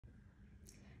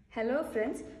Hello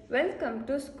friends, welcome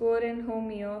to Score in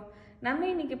Homeo. நம்ம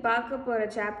இன்னைக்கு பார்க்க போற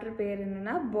சாப்டர் பேர்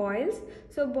என்னன்னா boils.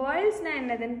 So boils na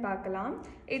என்னதுன்னு பார்க்கலாம்.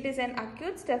 It is an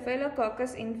acute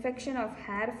staphylococcus infection of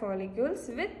hair follicles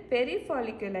with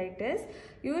perifolliculitis.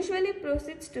 Usually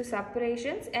proceeds to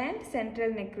suppurations and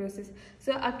central necrosis.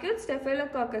 So acute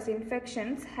staphylococcus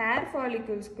infections hair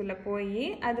follicles குள்ள போய்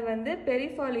அது வந்து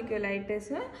perifolliculitis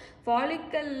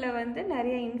follicle வந்து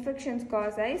நிறைய infections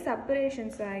cause ஆகி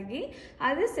suppurations ஆகி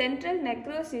அது central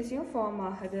necrosis ஃபார்ம்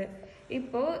ஆகுது.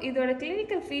 இப்போ இதோட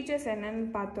கிளினிக்கல் ஃபீச்சர்ஸ் என்னன்னு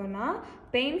பார்த்தோம்னா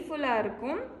பெயின்ஃபுல்லாக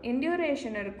இருக்கும்,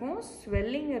 இன்டியூரேஷன் இருக்கும்,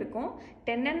 ஸ்வெல்லிங் இருக்கும்,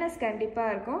 டெண்டர்னஸ்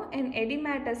கண்டிப்பாக இருக்கும் அண்ட்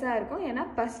எடிமேட்டஸாக இருக்கும். ஏன்னா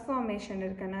பஸ் ஃபார்மேஷன்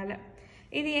இருக்கனால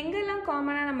இது எங்கெல்லாம்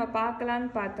காமனாக நம்ம பார்க்கலான்னு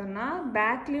பார்த்தோம்னா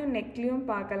பேக்லேயும் நெக்லேயும்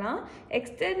பார்க்கலாம்,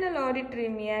 எக்ஸ்டர்னல் ஆடிட்டரி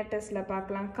மியாட்டஸில்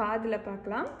பார்க்கலாம், காதில்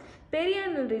பார்க்கலாம்,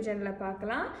 பெரியானல் ரீஜனில்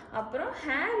பார்க்கலாம். அப்புறம்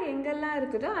ஹேர் எங்கெல்லாம்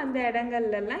இருக்குதோ அந்த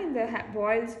இடங்கள்லாம் இந்த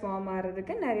பாயில்ஸ் ஃபார்ம்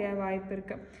ஆகிறதுக்கு நிறைய வாய்ப்பு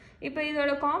இருக்குது. இப்போ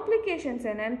இதோட காம்ப்ளிகேஷன்ஸ்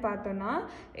என்னன்னு பார்த்தோன்னா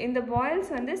இந்த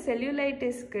பாயில்ஸ் வந்து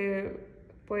செல்லுலைட்டிஸ்க்கு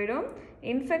போயிடும்,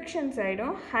 இன்ஃபெக்ஷன்ஸ்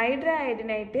ஆகிடும்,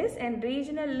 ஹைட்ராஐடினைட்டிஸ் அண்ட்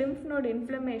ரீஜனல் லிம்ஃப் நோட்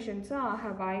இன்ஃப்ளமேஷன்ஸும்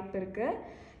ஆக வாய்ப்பு இருக்குது.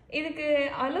 இதுக்கு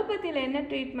அலோபதியில் என்ன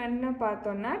ட்ரீட்மெண்ட்னு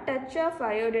பார்த்தோன்னா டச் ஆஃப்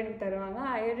அயோடின் தருவாங்க.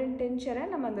 அயோடின் டின்ச்சரை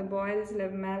நம்ம அந்த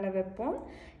பாயில்ஸில் மேலே வைப்போம்.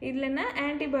 இல்லைன்னா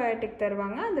ஆன்டிபயோட்டிக்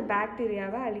தருவாங்க அந்த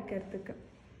பாக்டீரியாவை அழிக்கிறதுக்கு.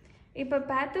 இப்போ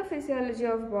பேத்தோஃபிசியாலஜி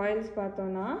ஆஃப் பாயில்ஸ்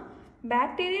பார்த்தோன்னா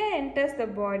bacteria enters the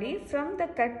body from the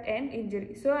cut and injury.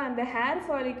 So அந்த ஹேர்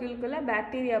ஃபாலிக்குள்குள்ளே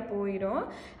பாக்டீரியா போயிடும்.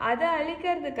 அதை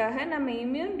அழிக்கிறதுக்காக நம்ம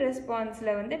இம்யூன் ரெஸ்பான்ஸில்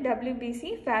வந்து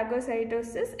WBC,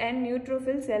 ஃபேகோசைட்டோசிஸ் அண்ட்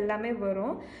நியூட்ரோஃபில்ஸ் எல்லாமே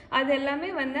வரும். அது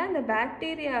எல்லாமே வந்து அந்த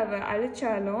பாக்டீரியாவை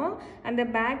அழித்தாலும் அந்த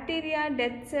பாக்டீரியா,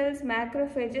 டெத் செல்ஸ்,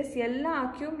 மேக்ரோஃபேஜஸ் எல்லாம்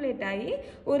அக்யூமுலேட் ஆகி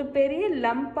ஒரு பெரிய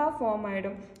லம்பாக ஃபார்ம்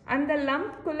ஆகிடும். அந்த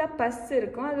லம்ப்குள்ளே பஸ்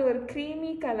இருக்கும், அது ஒரு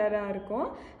க்ரீமி கலராக இருக்கும்.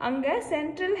 அங்கே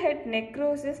சென்ட்ரல் ஹெட்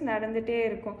நெக்ரோசிஸ் நடந்துகிட்டே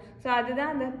இருக்கும். ஸோ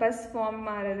அதுதான் அந்த பஸ் ஃபார்ம்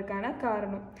ஆகிறதுக்கான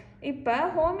காரணம். இப்போ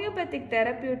ஹோமியோபதிக்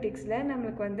தெரப்பியூட்டிக்ஸில்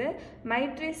நம்மளுக்கு வந்து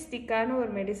மைட்ரிஸ்டிக்கான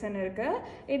ஒரு மெடிசன் இருக்குது.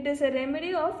 It is a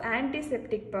remedy of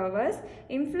antiseptic powers.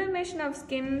 Inflammation of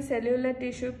skin, cellular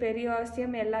tissue,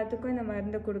 பெரியாஸ்டியம் எல்லாத்துக்கும் இந்த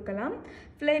மருந்து கொடுக்கலாம்.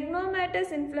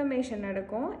 ஃப்ளெக்னோமேட்டஸ் இன்ஃப்ளமேஷன்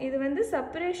நடக்கும். இது வந்து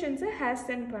சப்பரேஷன்ஸை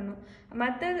ஹேஸ்டன் பண்ணும்.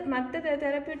 மற்ற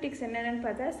தெரப்பியூட்டிக்ஸ் என்னென்னு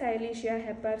பார்த்தா சைலீஷியா,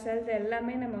 ஹெப்பார்சல்ஸ்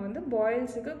எல்லாமே நம்ம வந்து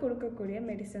பாயில்ஸுக்கு கொடுக்கக்கூடிய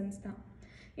மெடிசன்ஸ் தான்.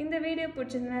 இந்த வீடியோ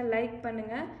பிடிச்சிருந்தா லைக்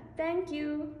பண்ணுங்கள். தேங்க்யூ.